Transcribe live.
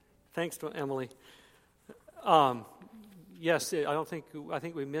Thanks to Emily. Yes, I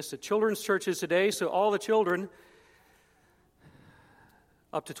think we missed it. Children's churches today, so all the children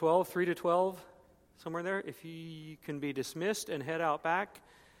up to 12, 3 to 12, somewhere there, if you can be dismissed and head out back,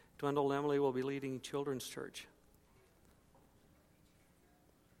 Dwindle and Emily will be leading children's church.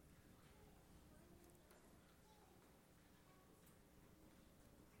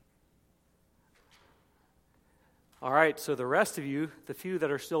 All right, so the rest of you, the few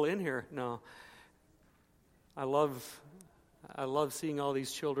that are still in here, no. I love seeing all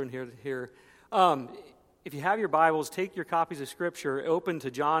these children here. If you have your Bibles, take your copies of Scripture, open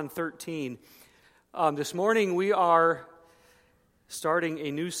to John 13. This morning we are starting a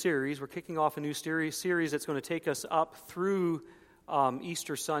new series. We're kicking off a new series that's going to take us up through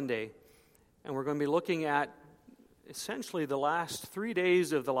Easter Sunday. And we're going to be looking at essentially the last 3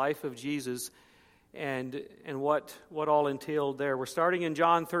 days of the life of Jesus and what all entailed there. We're starting in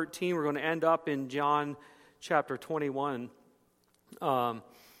John 13. We're going to end up in John chapter 21. But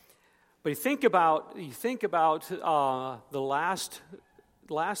you think about the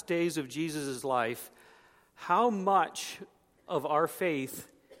last days of Jesus' life, how much of our faith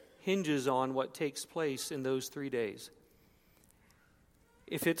hinges on what takes place in those 3 days.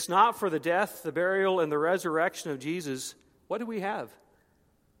 If it's not for the death, the burial, and the resurrection of Jesus, what do we have?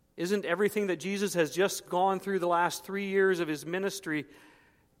 Isn't everything that Jesus has just gone through the last 3 years of his ministry,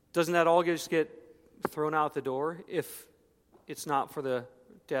 doesn't that all just get thrown out the door if it's not for the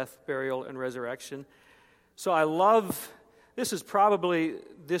death, burial, and resurrection? So I love, this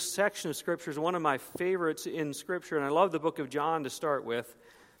section of Scripture is one of my favorites in Scripture, and I love the book of John to start with.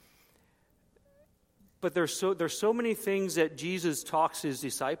 But there's so many things that Jesus talks to his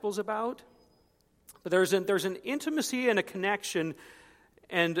disciples about. But there's an intimacy and a connection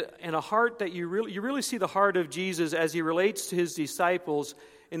and a heart that you really see the heart of Jesus as he relates to his disciples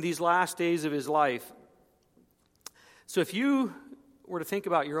in these last days of his life. So if you were to think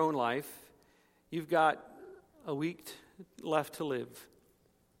about your own life, you've got a week left to live.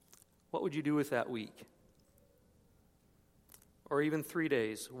 What would you do with that week? Or even 3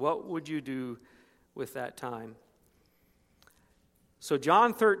 days. What would you do with that time? So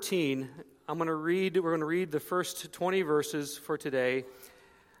John 13, we're going to read the first 20 verses for today.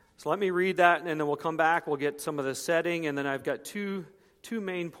 So let me read that, and then we'll come back. We'll get some of the setting, and then I've got two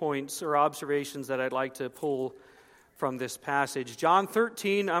main points or observations that I'd like to pull from this passage. John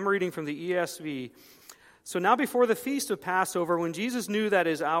 13, I'm reading from the ESV. So now before the feast of Passover, when Jesus knew that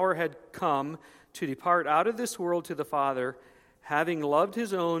his hour had come to depart out of this world to the Father, having loved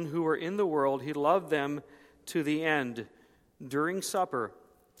his own who were in the world, he loved them to the end. During supper,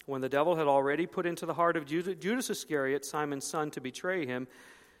 when the devil had already put into the heart of Judas Iscariot, Simon's son, to betray him,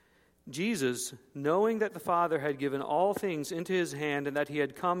 Jesus, knowing that the Father had given all things into his hand and that he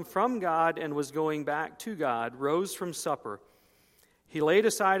had come from God and was going back to God, rose from supper. He laid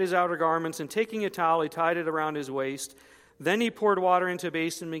aside his outer garments, and taking a towel, he tied it around his waist. Then he poured water into a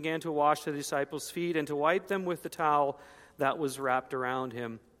basin and began to wash the disciples' feet and to wipe them with the towel that was wrapped around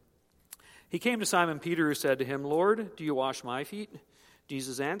him. He came to Simon Peter, who said to him, "Lord, do you wash my feet?"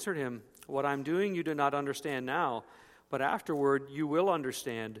 Jesus answered him, "What I'm doing you do not understand now, but afterward you will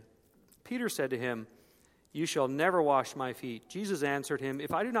understand." Peter said to him, "You shall never wash my feet." Jesus answered him,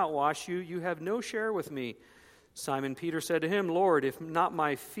 "If I do not wash you, you have no share with me." Simon Peter said to him, "Lord, if not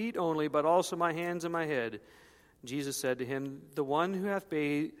my feet only, but also my hands and my head." Jesus said to him, "The one who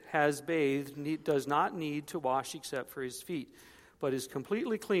has bathed does not need to wash except for his feet, but is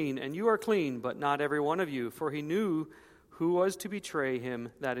completely clean, and you are clean, but not every one of you." For he knew who was to betray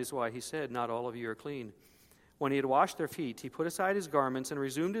him. That is why he said, "Not all of you are clean." When he had washed their feet, he put aside his garments and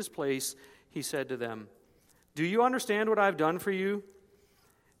resumed his place. He said to them, "Do you understand what I have done for you?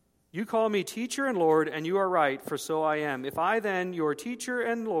 You call me teacher and Lord, and you are right, for so I am. If I then, your teacher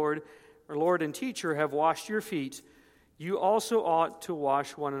and Lord, or Lord and teacher, have washed your feet, you also ought to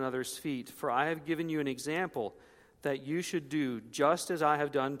wash one another's feet. For I have given you an example that you should do just as I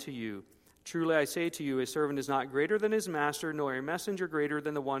have done to you. Truly I say to you, a servant is not greater than his master, nor a messenger greater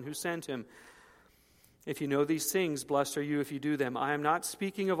than the one who sent him. If you know these things, blessed are you if you do them. I am not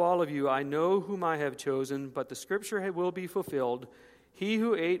speaking of all of you. I know whom I have chosen, but the scripture will be fulfilled. He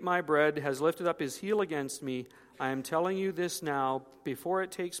who ate my bread has lifted up his heel against me. I am telling you this now, before it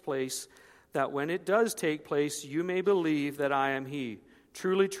takes place, that when it does take place, you may believe that I am he.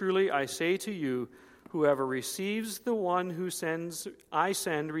 Truly, truly, I say to you, whoever receives the one who I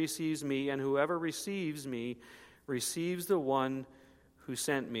send receives me, and whoever receives me receives the one who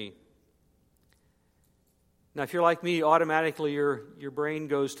sent me." Now, if you're like me, automatically your brain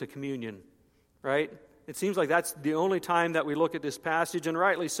goes to communion, right? it seems like that's the only time that we look at this passage, and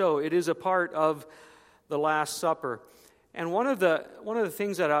rightly so. It is a part of the Last Supper. And one of the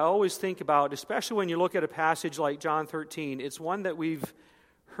things that I always think about, especially when you look at a passage like John 13, it's one that we've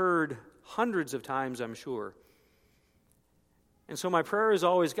heard hundreds of times, I'm sure. And so my prayer is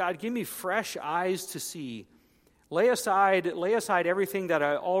always, God, give me fresh eyes to see. Lay aside everything that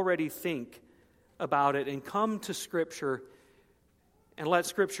I already think about it and come to Scripture and let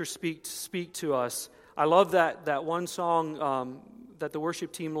Scripture speak to us. I love that one song that the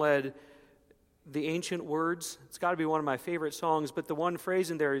worship team led, The Ancient Words. It's got to be one of my favorite songs, but the one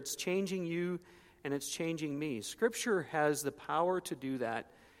phrase in there, it's changing you and it's changing me. Scripture has the power to do that,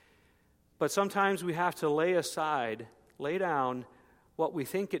 but sometimes we have to lay down what we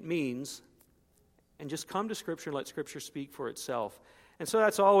think it means and just come to Scripture and let Scripture speak for itself. And so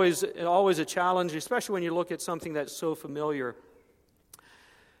that's always a challenge, especially when you look at something that's so familiar.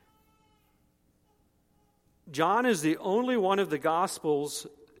 John is the only one of the Gospels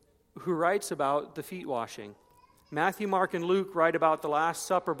who writes about the feet washing. Matthew, Mark, and Luke write about the Last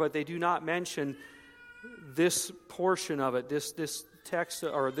Supper, but they do not mention this portion of it, this text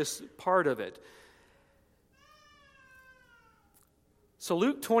or this part of it. So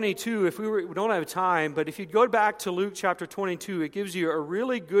Luke 22, we don't have time, but if you go back to Luke chapter 22, it gives you a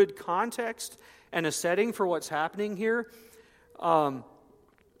really good context and a setting for what's happening here.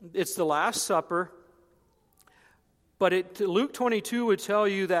 It's the Last Supper. But Luke 22 would tell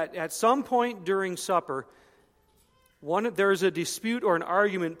you that at some point during supper, there's a dispute or an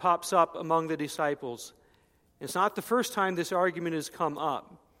argument pops up among the disciples. It's not the first time this argument has come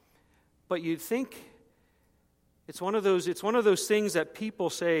up. But you'd think it's one of those things that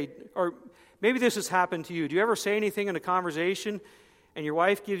people say, or maybe this has happened to you. Do you ever say anything in a conversation and your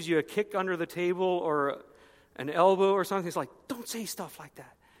wife gives you a kick under the table or an elbow or something? It's like, don't say stuff like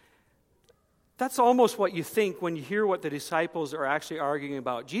that. That's almost what you think when you hear what the disciples are actually arguing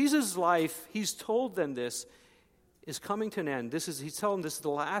about. Jesus' life, he's told them this, is coming to an end. He's telling them this is the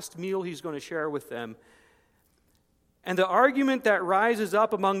last meal he's going to share with them. And the argument that rises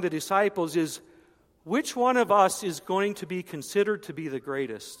up among the disciples is, which one of us is going to be considered to be the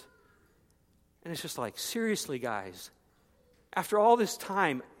greatest? And it's just like, seriously, guys, after all this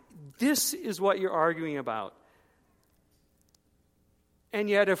time, this is what you're arguing about. And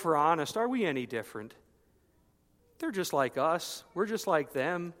yet, if we're honest, are we any different? They're just like us. We're just like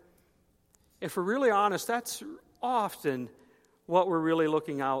them. If we're really honest, that's often what we're really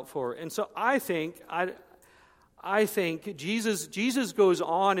looking out for. And so I think Jesus goes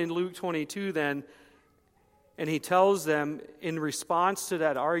on in Luke 22 then, and he tells them, in response to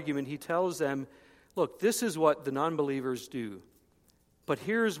that argument, he tells them, look, this is what the non-believers do. But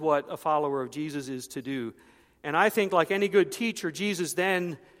here's what a follower of Jesus is to do. And I think, like any good teacher, Jesus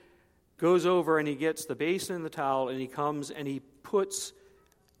then goes over and he gets the basin and the towel and he comes and he puts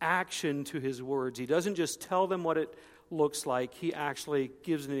action to his words. He doesn't just tell them what it looks like. He actually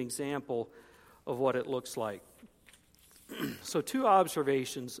gives an example of what it looks like. So 2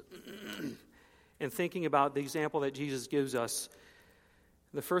 observations in thinking about the example that Jesus gives us.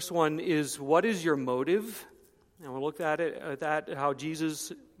 The first one is, what is your motive? And we'll look at that, how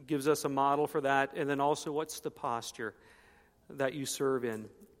Jesus gives us a model for that, and then also what's the posture that you serve in.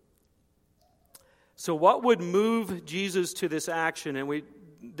 So what would move Jesus to this action? And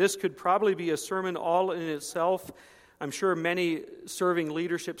this could probably be a sermon all in itself. I'm sure many serving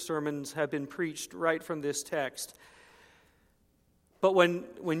leadership sermons have been preached right from this text. But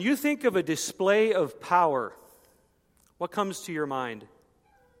when you think of a display of power, what comes to your mind?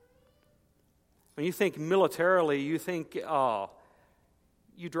 When you think militarily, you think,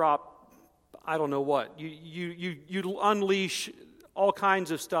 you drop, I don't know what. You unleash all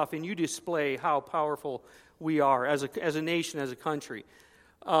kinds of stuff, and you display how powerful we are as a nation, as a country.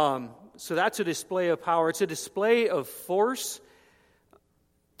 So that's a display of power. It's a display of force.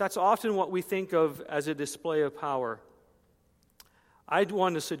 That's often what we think of as a display of power. I'd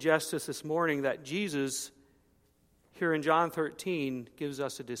want to suggest this morning that Jesus, here in John 13, gives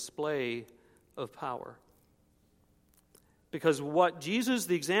us a display of power. Because the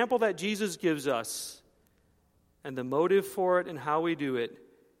example that Jesus gives us, and the motive for it and how we do it,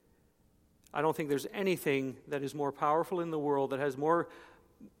 I don't think there's anything that is more powerful in the world, that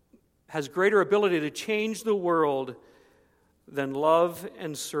has greater ability to change the world than love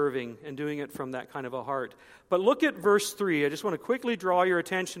and serving and doing it from that kind of a heart. But look at verse 3. I just want to quickly draw your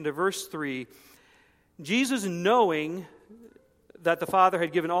attention to verse 3. Jesus, knowing that the Father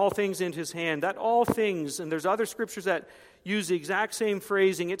had given all things into his hand, that all things, and there's other scriptures that use the exact same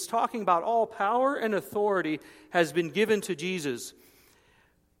phrasing, it's talking about all power and authority has been given to Jesus.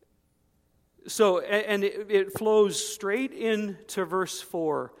 So, and it flows straight into verse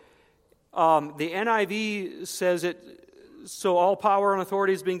 4. The NIV says it, so all power and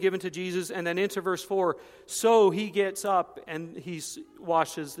authority has been given to Jesus, and then into verse 4, so he gets up and he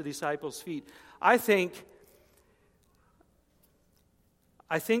washes the disciples' feet. I think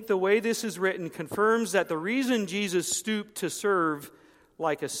the way this is written confirms that the reason Jesus stooped to serve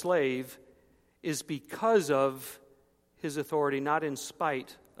like a slave is because of his authority, not in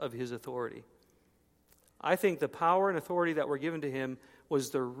spite of his authority. I think the power and authority that were given to him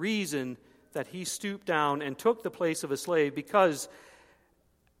was the reason that he stooped down and took the place of a slave, because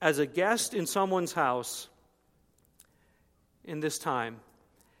as a guest in someone's house in this time,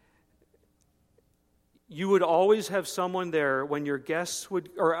 you would always have someone there when your guests would,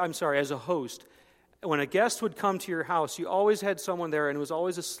 as a host, when a guest would come to your house, you always had someone there, and it was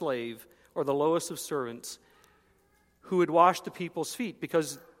always a slave or the lowest of servants who would wash the people's feet,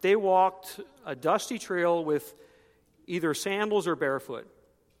 because they walked a dusty trail with either sandals or barefoot.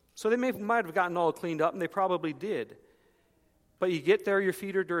 So they might have gotten all cleaned up, and they probably did. But you get there, your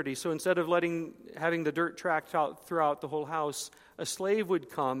feet are dirty. So instead of having the dirt tracked out throughout the whole house, a slave would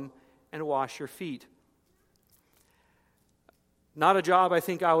come and wash your feet. Not a job I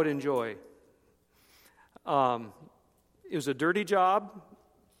think I would enjoy. It was a dirty job,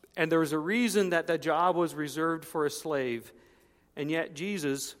 and there was a reason that the job was reserved for a slave. And yet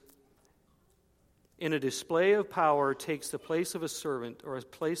Jesus, in a display of power, takes the place of a servant or a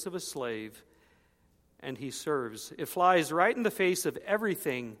place of a slave, and he serves. It flies right in the face of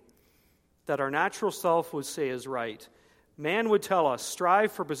everything that our natural self would say is right. Man would tell us,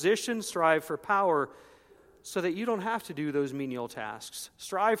 strive for position, strive for power, so that you don't have to do those menial tasks.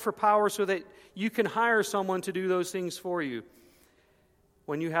 Strive for power so that you can hire someone to do those things for you.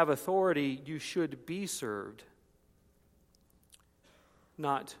 When you have authority, you should be served,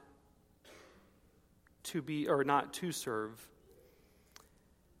 not to serve.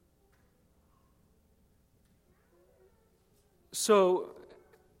 So,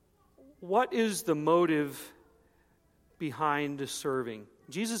 what is the motive behind serving?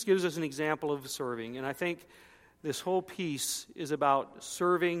 Jesus gives us an example of serving, and I think this whole piece is about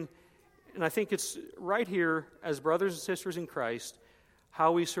serving, and I think it's right here as brothers and sisters in Christ,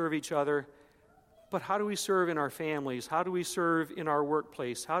 how we serve each other. But how do we serve in our families? How do we serve in our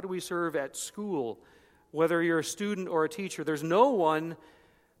workplace? How do we serve at school? Whether you're a student or a teacher, there's no one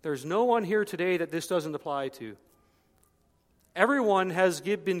here today that this doesn't apply to. Everyone has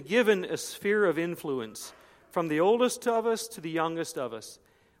been given a sphere of influence, from the oldest of us to the youngest of us.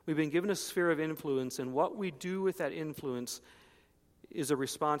 We've been given a sphere of influence, and what we do with that influence is a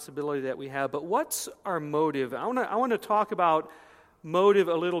responsibility that we have. But what's our motive? I want to talk about motive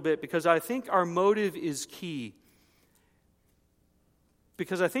a little bit, because I think our motive is key.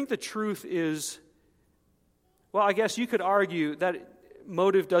 Because I think the truth is, well, I guess you could argue that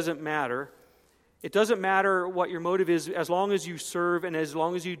motive doesn't matter. It doesn't matter what your motive is as long as you serve and as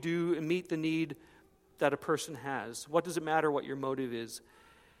long as you do and meet the need that a person has. What does it matter what your motive is?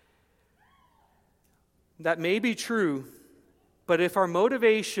 That may be true, but if our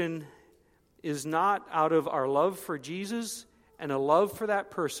motivation is not out of our love for Jesus and a love for that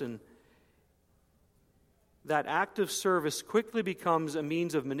person, that act of service quickly becomes a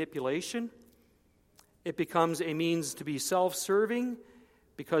means of manipulation. It becomes a means to be self-serving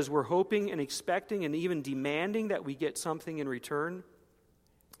because we're hoping and expecting and even demanding that we get something in return.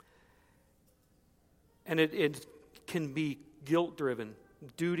 And it can be guilt-driven,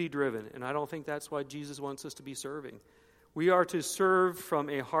 duty-driven, and I don't think that's why Jesus wants us to be serving. We are to serve from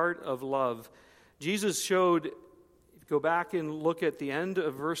a heart of love. Jesus showed, go back and look at the end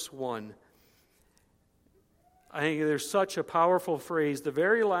of verse 1. I think there's such a powerful phrase. The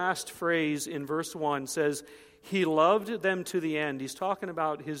very last phrase in verse 1 says, He loved them to the end. He's talking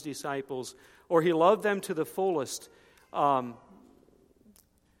about his disciples, or He loved them to the fullest.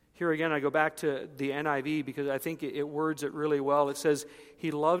 Here again, I go back to the NIV because I think it words it really well. It says, He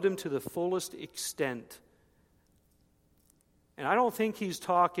loved them to the fullest extent. And I don't think He's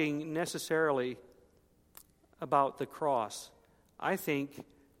talking necessarily about the cross. I think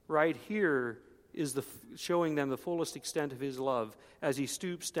right here is showing them the fullest extent of His love as He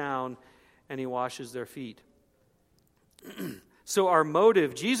stoops down and He washes their feet. So our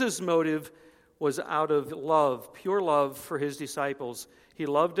motive, Jesus' motive, was out of love, pure love for His disciples. He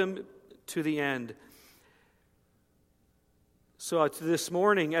loved them to the end. So this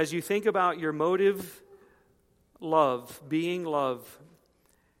morning, as you think about your motive, love, being love,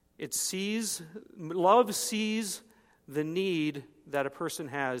 love sees the need that a person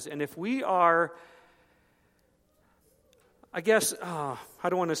has. And if we are, I guess, I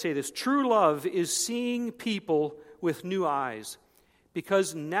don't want to say this. True love is seeing people with new eyes,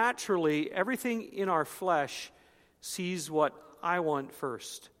 because naturally everything in our flesh sees what I want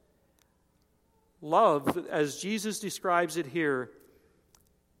first. Love, as Jesus describes it here,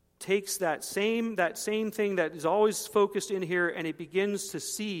 takes that same thing that is always focused in here, and it begins to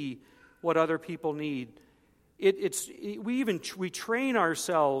see what other people need. We train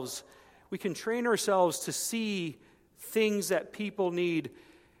ourselves. We can train ourselves to see things that people need.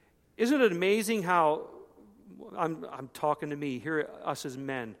 Isn't it amazing how I'm talking to me here, us as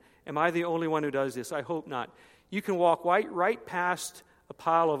men? Am I the only one who does this? I hope not. You can walk right past a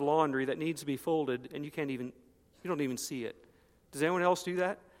pile of laundry that needs to be folded, and you don't even see it. Does anyone else do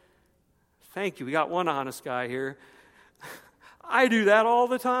that? Thank you. We got one honest guy here. I do that all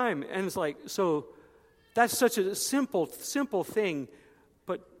the time. And it's like, so that's such a simple thing,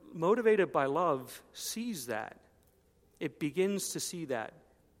 but motivated by love sees that. It begins to see that.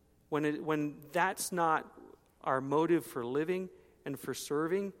 When that's not our motive for living and for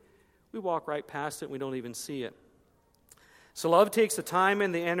serving, we walk right past it and we don't even see it. So love takes the time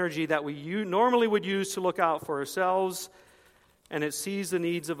and the energy that we normally would use to look out for ourselves, and it sees the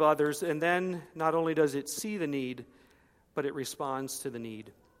needs of others, and then not only does it see the need, but it responds to the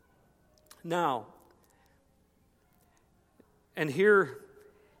need. Now, and here's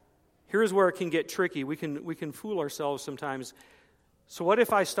where it can get tricky. We can fool ourselves sometimes. So what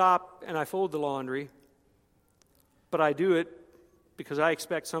if I stop and I fold the laundry, but I do it because I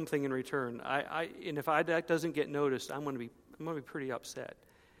expect something in return? And if that doesn't get noticed, I'm going to be pretty upset.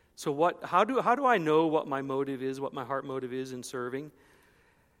 So how do I know what my motive is, what my heart motive is in serving?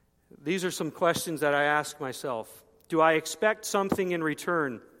 These are some questions that I ask myself. Do I expect something in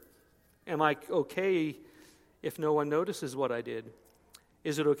return? Am I okay if no one notices what I did?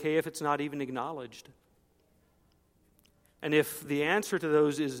 Is it okay if it's not even acknowledged? And if the answer to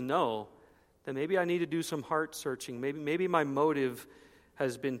those is no, then maybe I need to do some heart searching. Maybe my motive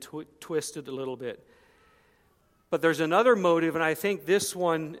has been twisted a little bit. But there's another motive, and I think this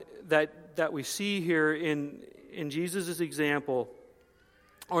one that we see here in Jesus' example,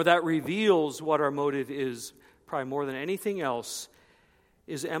 or that reveals what our motive is, probably more than anything else,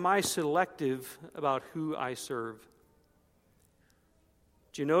 is, am I selective about who I serve?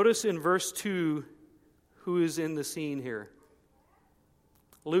 Do you notice in verse 2 who is in the scene here?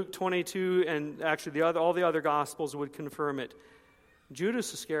 Luke 22, and actually all the other Gospels would confirm it.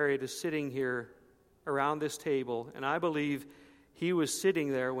 Judas Iscariot is sitting here around this table, and I believe he was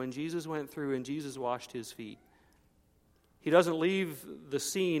sitting there when Jesus went through and Jesus washed his feet. He doesn't leave the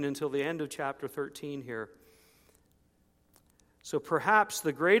scene until the end of chapter 13 here. So perhaps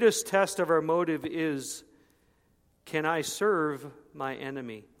the greatest test of our motive is, can I serve my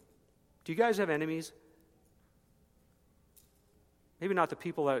enemy? Do you guys have enemies? Maybe not the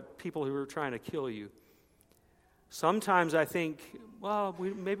people who are trying to kill you. Sometimes I think,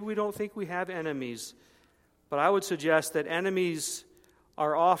 maybe we don't think we have enemies. But I would suggest that enemies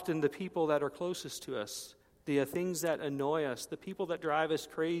are often the people that are closest to us, the things that annoy us, the people that drive us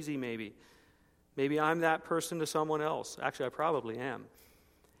crazy maybe. Maybe I'm that person to someone else. Actually, I probably am.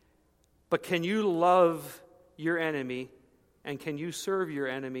 But can you love your enemy, and can you serve your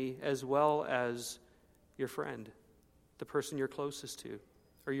enemy as well as your friend, the person you're closest to,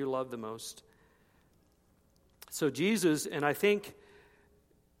 or you love the most? So Jesus, and I think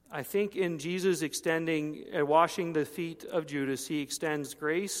in Jesus extending, washing the feet of Judas, he extends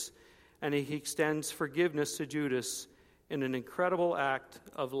grace and he extends forgiveness to Judas in an incredible act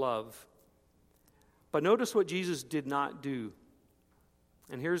of love. But notice what Jesus did not do.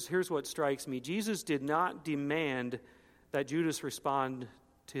 And here's what strikes me. Jesus did not demand that Judas respond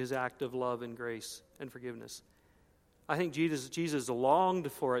to his act of love and grace and forgiveness. I think Jesus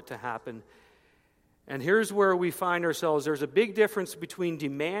longed for it to happen. And here's where we find ourselves. There's a big difference between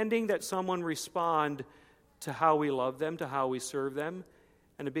demanding that someone respond to how we love them, to how we serve them,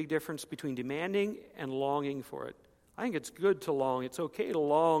 and a big difference between demanding and longing for it. I think it's good to long. It's okay to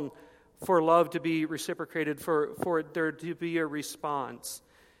long for love to be reciprocated, for there to be a response.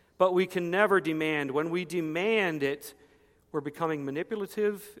 But we can never demand. When we demand it, we're becoming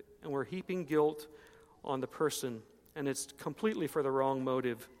manipulative and we're heaping guilt on the person. And it's completely for the wrong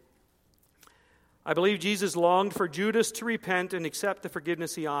motive. I believe Jesus longed for Judas to repent and accept the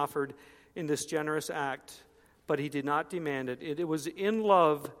forgiveness he offered in this generous act, but he did not demand it. It was in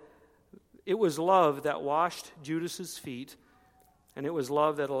love. It was love that washed Judas's feet, and it was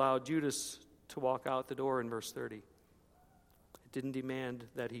love that allowed Judas to walk out the door in verse 30. It didn't demand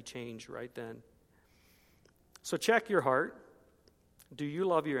that he change right then. So check your heart. Do you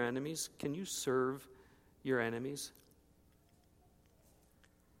love your enemies? Can you serve your enemies?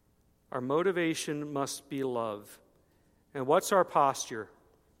 Our motivation must be love. And what's our posture?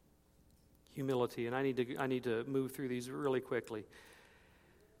 Humility. And I need to move through these really quickly.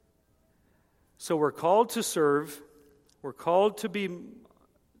 So we're called to serve. We're called to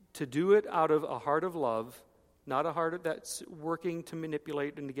do it out of a heart of love, not a heart that's working to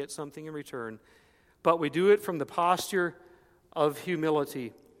manipulate and to get something in return. But we do it from the posture of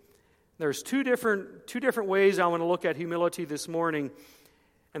humility. There's two different ways I want to look at humility this morning.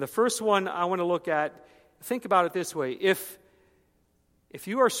 And the first one I want to look at, think about it this way. If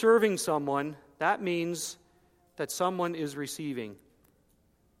you are serving someone, that means that someone is receiving.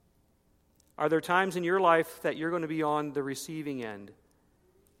 Are there times in your life that you're going to be on the receiving end?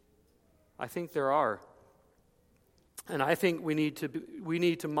 I think there are. And I think we need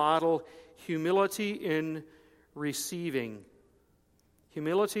to model humility in receiving.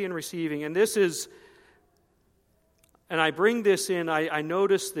 Humility in receiving. And this is, and I bring this in, I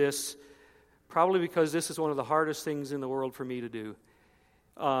notice this probably because this is one of the hardest things in the world for me to do.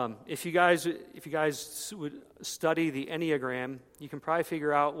 If you guys would study the Enneagram, you can probably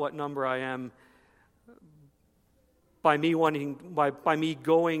figure out what number I am by me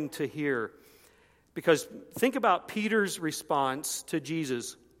going to here. Because think about Peter's response to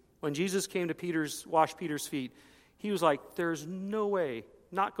Jesus. When Jesus came to wash Peter's feet, he was like, there's no way,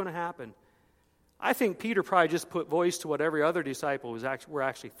 not going to happen. I think Peter probably just put voice to what every other disciple were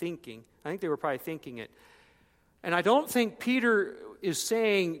actually thinking. I think they were probably thinking it. And I don't think Peter is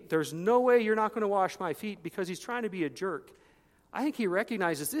saying, there's no way you're not going to wash my feet because he's trying to be a jerk. I think he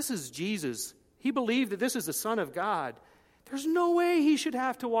recognizes this is Jesus. He believed that this is the Son of God. There's no way he should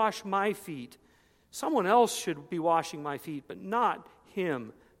have to wash my feet. Someone else should be washing my feet, but not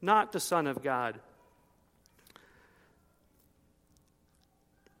him, not the Son of God.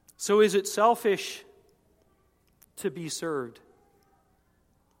 So is it selfish to be served?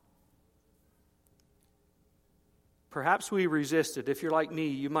 Perhaps we resist it. If you're like me,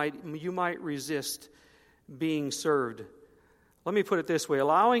 you might resist being served. Let me put it this way.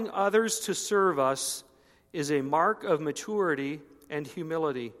 Allowing others to serve us is a mark of maturity and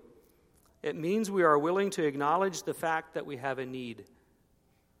humility. It means we are willing to acknowledge the fact that we have a need.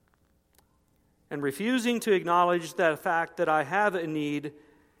 And refusing to acknowledge that fact that I have a need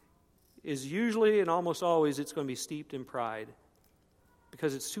is usually and almost always it's going to be steeped in pride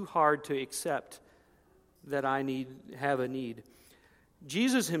because it's too hard to accept that I have a need.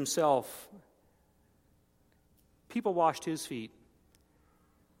 Jesus himself, people washed his feet.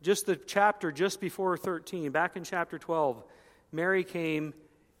 Just the chapter just before 13, back in chapter 12, Mary came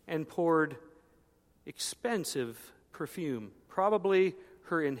and poured expensive perfume, probably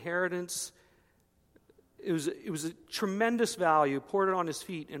her inheritance. It was a tremendous value, poured it on his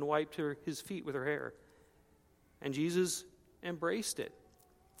feet and wiped his feet with her hair. And Jesus embraced it.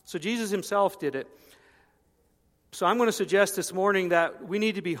 So Jesus himself did it. So I'm going to suggest this morning that we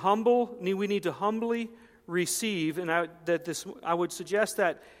need to be humble, we need to humbly receive, and I would suggest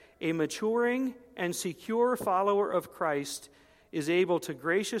that a maturing and secure follower of Christ is able to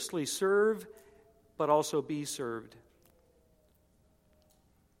graciously serve, but also be served.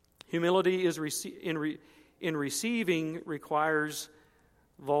 Humility in receiving requires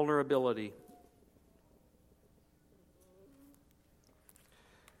vulnerability.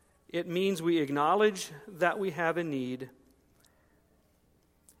 It means we acknowledge that we have a need,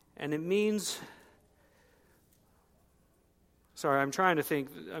 and it means, I'm trying to think,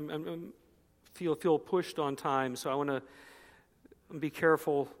 feel pushed on time, so I want to be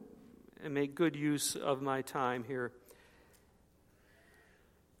careful and make good use of my time here.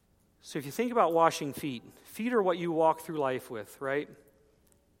 So if you think about washing feet are what you walk through life with, right?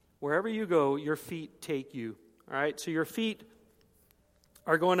 Wherever you go, your feet take you, all right? So your feet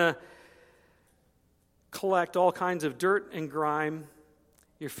are going to collect all kinds of dirt and grime.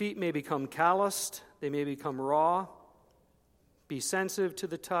 Your feet may become calloused. They may become raw. Be sensitive to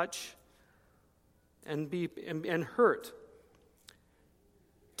the touch and hurt.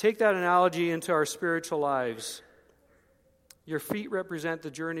 Take that analogy into our spiritual lives. Your feet represent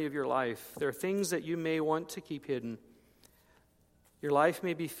the journey of your life. There are things that you may want to keep hidden. Your life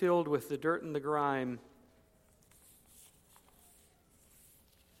may be filled with the dirt and the grime.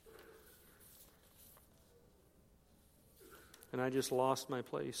 And I just lost my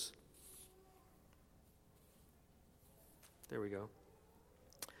place. There we go.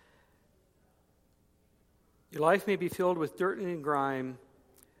 Your life may be filled with dirt and grime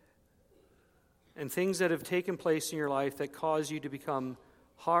and things that have taken place in your life that cause you to become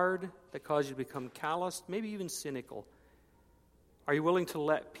hard, that cause you to become calloused, maybe even cynical. Are you willing to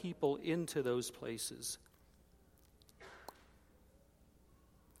let people into those places?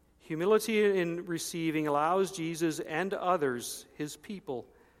 Humility in receiving allows Jesus and others, his people,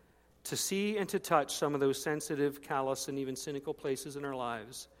 to see and to touch some of those sensitive, callous, and even cynical places in our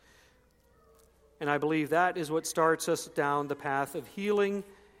lives. And I believe that is what starts us down the path of healing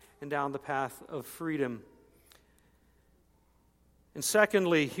and down the path of freedom. And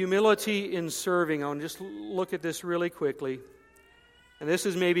secondly, humility in serving. I want to just look at this really quickly. And this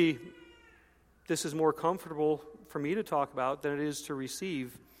is more comfortable for me to talk about than it is to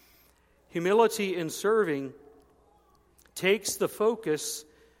receive. Humility in serving takes the focus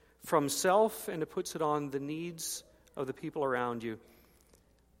from self and it puts it on the needs of the people around you.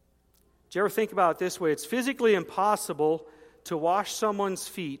 Do you ever think about it this way? It's physically impossible to wash someone's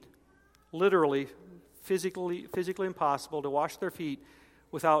feet, literally, physically impossible to wash their feet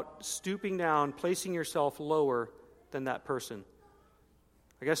without stooping down, placing yourself lower than that person.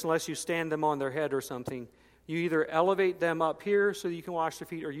 I guess unless you stand them on their head or something. You either elevate them up here so that you can wash their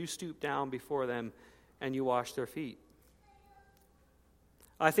feet, or you stoop down before them and you wash their feet.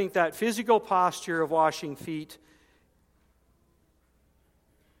 I think that physical posture of washing feet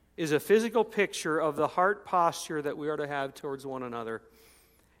is a physical picture of the heart posture that we are to have towards one another.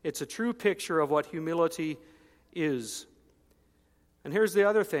 It's a true picture of what humility is. And here's the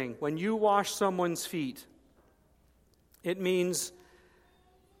other thing. When you wash someone's feet, it means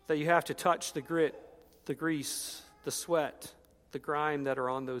that you have to touch the grit, the grease, the sweat, the grime that are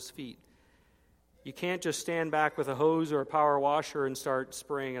on those feet. You can't just stand back with a hose or a power washer and start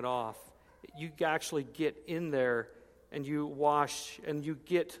spraying it off. You actually get in there and you wash and you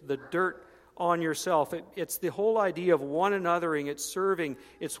get the dirt on yourself. It's the whole idea of one anothering. It's serving.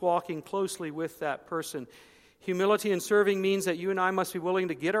 It's walking closely with that person. Humility in serving means that you and I must be willing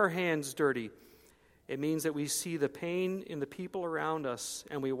to get our hands dirty. It means that we see the pain in the people around us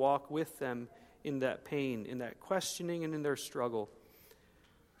and we walk with them in that pain, in that questioning, and in their struggle.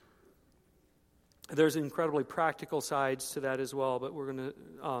 There's incredibly practical sides to that as well, but we're going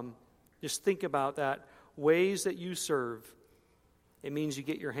to just think about that. Ways that you serve. It means you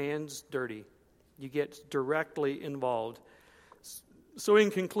get your hands dirty. You get directly involved. So in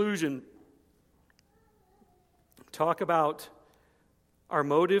conclusion, talk about our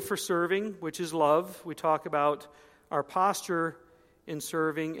motive for serving, which is love. We talk about our posture in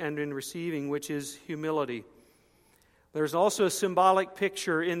serving and in receiving, which is humility. There's also a symbolic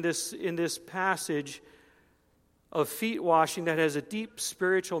picture in this passage of feet washing that has a deep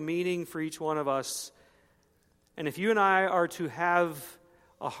spiritual meaning for each one of us. And if you and I are to have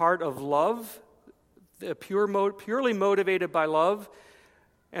a heart of love, purely motivated by love,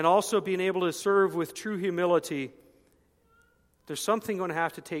 and also being able to serve with true humility, there's something going to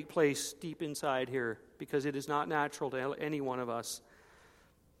have to take place deep inside here, because it is not natural to any one of us.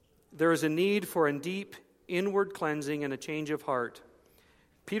 There is a need for a deep inward cleansing and a change of heart.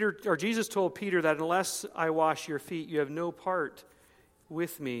 Jesus told Peter that unless I wash your feet, you have no part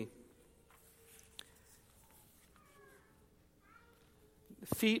with me.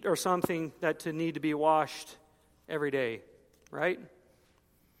 Feet are something that need to be washed every day, right?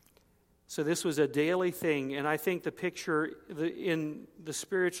 So this was a daily thing, and I think the picture in the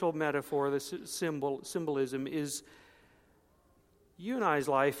spiritual metaphor, the symbolism is you and I's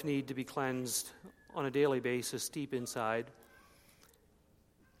life need to be cleansed on a daily basis deep inside.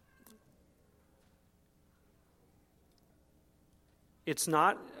 It's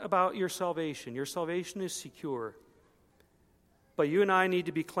not about your salvation. Your salvation is secure. But you and I need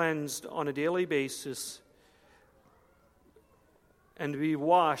to be cleansed on a daily basis and to be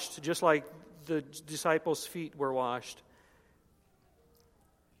washed just like the disciples' feet were washed.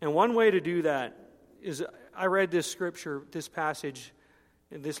 And one way to do that is, I read this scripture, this passage,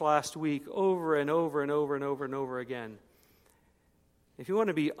 in this last week over and over and over and over and over again. If you want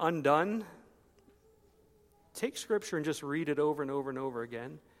to be undone, take scripture and just read it over and over and over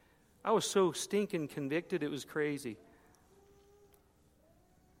again. I was so stinking convicted, it was crazy.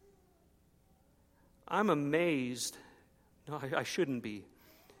 I'm amazed. No, I shouldn't be.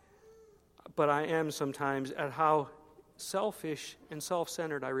 But I am sometimes at how selfish and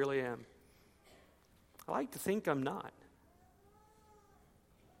self-centered I really am. I like to think I'm not.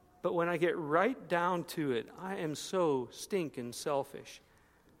 But when I get right down to it, I am so stinking selfish.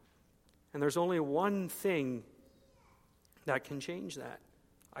 And there's only one thing that can change that.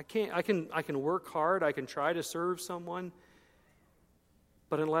 I can work hard, I can try to serve someone,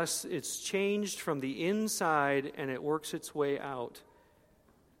 but unless it's changed from the inside and it works its way out,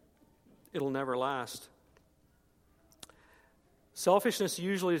 it'll never last. Selfishness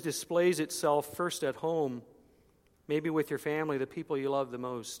usually displays itself first at home, maybe with your family, the people you love the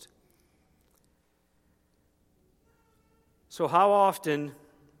most. So how often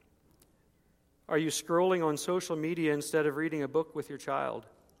Are you scrolling on social media instead of reading a book with your child?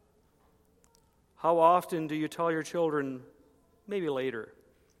 How often do you tell your children, maybe later?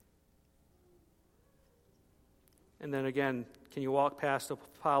 And then again, can you walk past a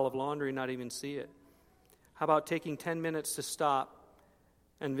pile of laundry and not even see it? How about taking 10 minutes to stop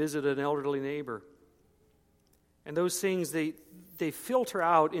and visit an elderly neighbor? And those things, they filter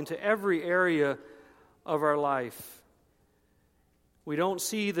out into every area of our life. We don't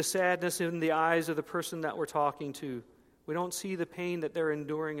see the sadness in the eyes of the person that we're talking to. We don't see the pain that they're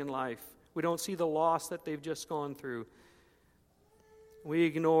enduring in life. We don't see the loss that they've just gone through. We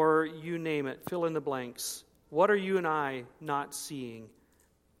ignore, you name it, fill in the blanks. What are you and I not seeing?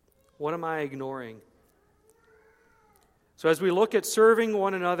 What am I ignoring? So as we look at serving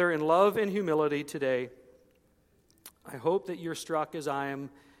one another in love and humility today, I hope that you're struck as I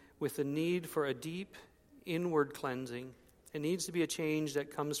am with the need for a deep inward cleansing. It needs to be a change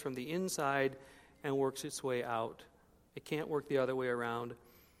that comes from the inside and works its way out. It can't work the other way around.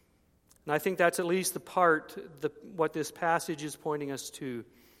 And I think that's at least what this passage is pointing us to.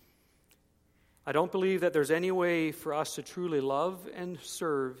 I don't believe that there's any way for us to truly love and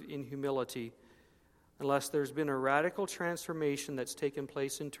serve in humility unless there's been a radical transformation that's taken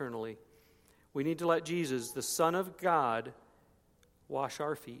place internally. We need to let Jesus, the Son of God, wash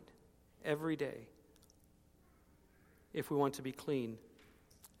our feet every day if we want to be clean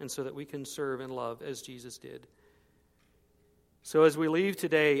and so that we can serve and love as Jesus did. So as we leave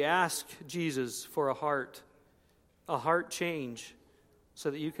today, ask Jesus for a heart change,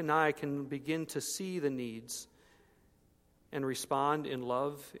 so that you and I can begin to see the needs and respond in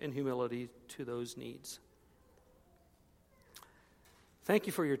love and humility to those needs. Thank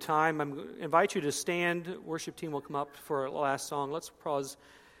you for your time. I invite you to stand. Worship team will come up for our last song. Let's pause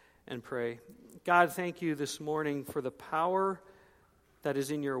and pray. God, thank you this morning for the power that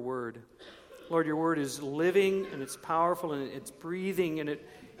is in your word. Lord, your word is living and it's powerful and it's breathing and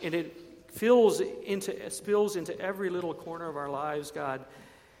it spills into every little corner of our lives, God.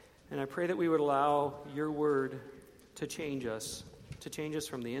 And I pray that we would allow your word to change us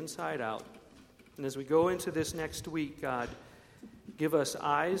from the inside out. And as we go into this next week, God, give us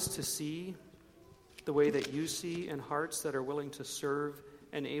eyes to see the way that you see and hearts that are willing to serve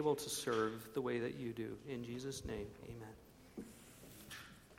and able to serve the way that you do. In Jesus' name, amen.